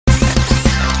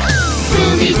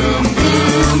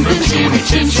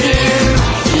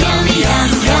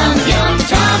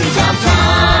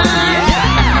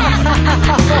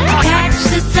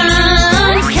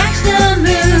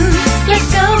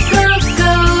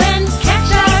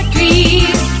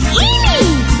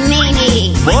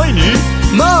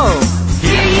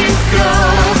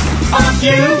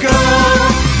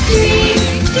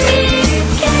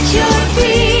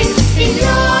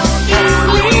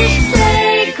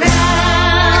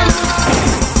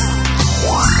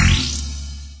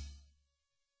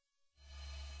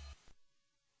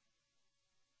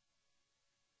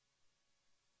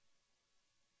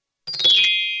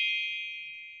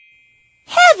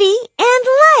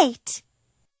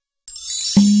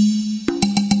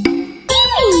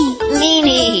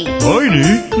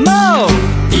Miny, Mo.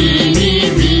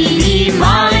 Eeny, meeny,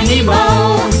 miny,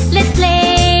 mo. Let's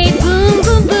play boom,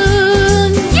 boom,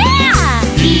 boom. Yeah!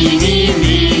 Eeny,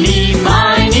 meeny,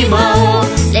 miny, mo.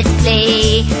 Let's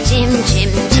play Jim,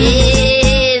 Jim,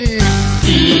 Jim.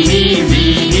 Eeny,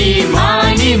 meeny,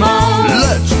 miny, mo.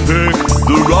 let's pick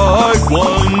the right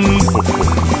one.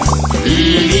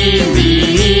 Eeny,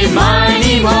 meeny,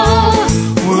 miny, mo.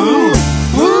 Woo.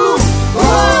 Woo.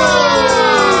 Whoa.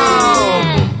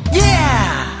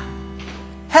 Yeah.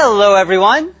 Hello,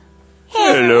 everyone.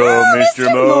 Hello,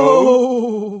 Mr.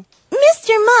 Mo.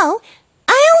 Mr. Mo,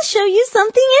 I'll show you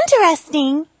something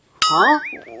interesting. Huh?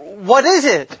 What is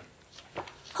it?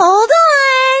 Hold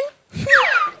on.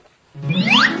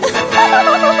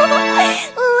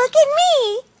 Look at me.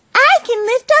 I can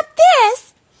lift up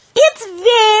this. It's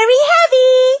very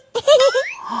heavy.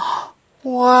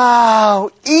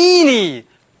 Wow, Eeny,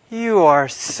 you are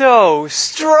so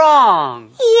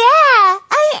strong. Yeah,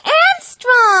 I am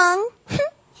strong.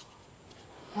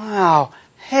 Wow.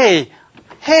 Hey,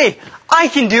 I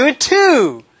can do it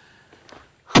too.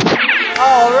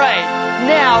 All right,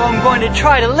 now I'm going to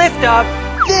try to lift up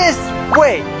this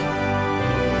weight.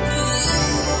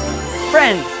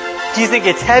 Friends, do you think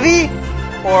it's heavy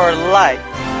or light?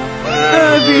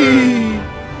 Heavy.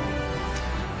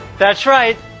 That's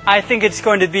right. I think it's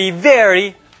going to be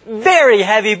very, very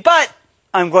heavy, but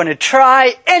I'm going to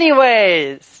try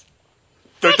anyways.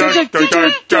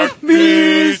 Mr.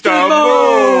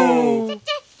 Mo.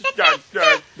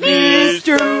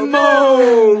 Mr.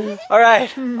 Mo. All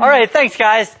right, thanks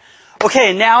guys.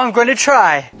 Okay, now I'm going to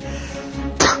try.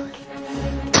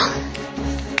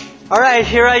 All right,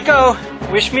 here I go.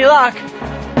 Wish me luck.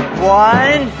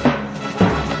 1,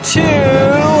 2,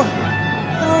 3.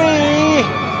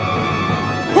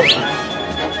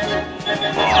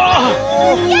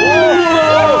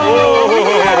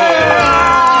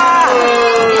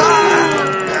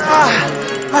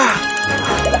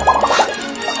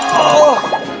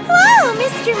 Whoa,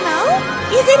 Mr. Mo,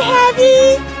 is it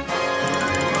heavy?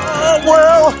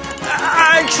 Well,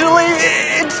 actually,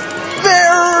 it's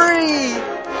very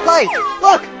light.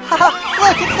 Look,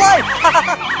 look, it's light.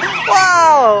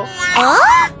 Wow.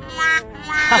 Huh?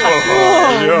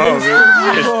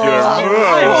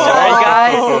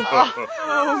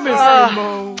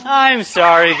 I'm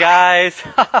sorry, guys.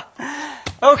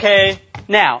 Okay,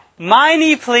 now,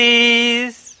 Miney,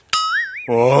 please.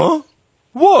 Huh?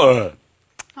 What?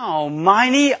 Oh,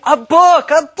 Miney, a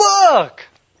book.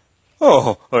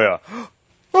 Oh, yeah.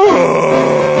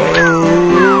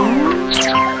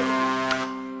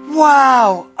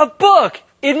 Wow, a book.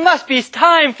 It must be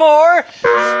time for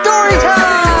story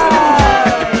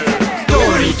time.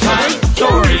 Story time,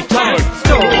 story time,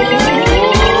 story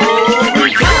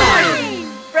time.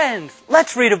 Friends,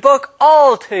 let's read a book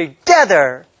all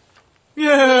together.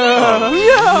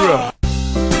 Yeah.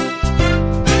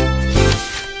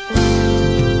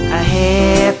 A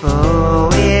hippo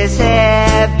is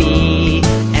happy,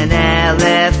 an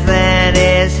elephant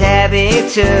is happy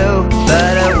too,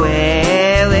 but a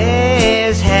whale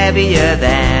is happier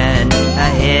than a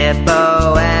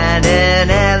hippo and an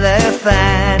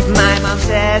elephant. My mom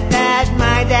said that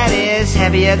my dad is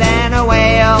happier than a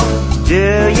whale. Do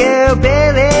you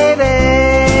believe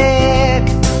it?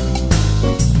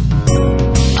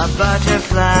 A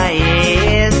butterfly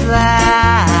is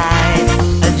light,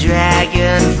 a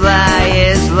dragonfly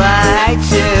is light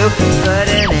too, but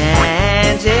an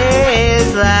ant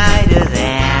is lighter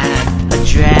than a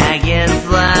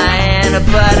dragonfly and a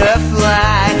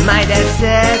butterfly. My dad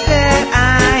said that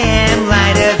I am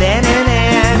lighter than an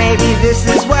ant. Maybe this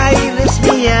is why he lifts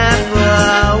me up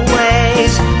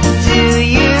always. Do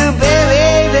you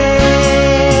believe it?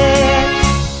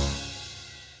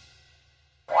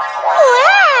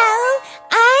 Wow,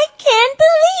 I can't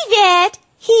believe it.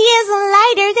 He is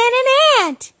lighter than an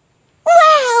ant.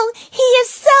 Wow, he is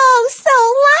so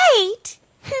light.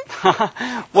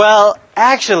 Well,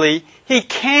 actually, he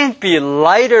can't be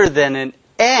lighter than an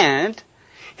ant.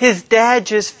 His dad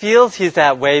just feels he's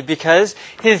that way because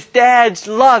his dad's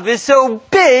love is so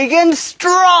big and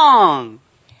strong.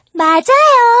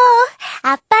 맞아요.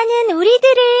 아빠는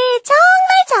우리들을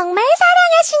정말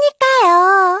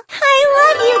사랑하시니까요. I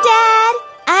love you, Dad.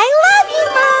 I love you,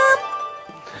 Mom.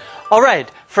 All right,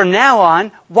 from now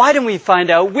on, why don't we find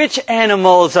out which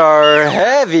animals are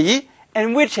heavy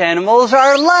and which animals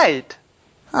are light?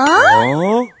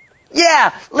 Huh?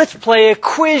 Yeah, let's play a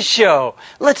quiz show.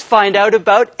 Let's find out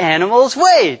about animals'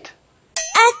 weight.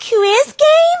 A quiz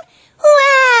game?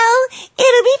 Wow,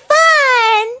 it'll be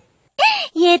fun.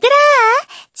 얘들아,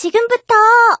 지금부터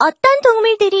어떤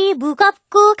동물들이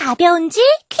무겁고 가벼운지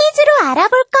퀴즈로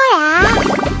알아볼 거야.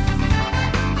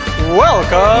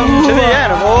 Welcome to the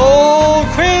Animal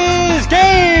Quiz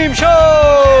Game Show!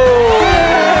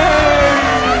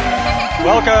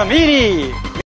 Welcome, Edie!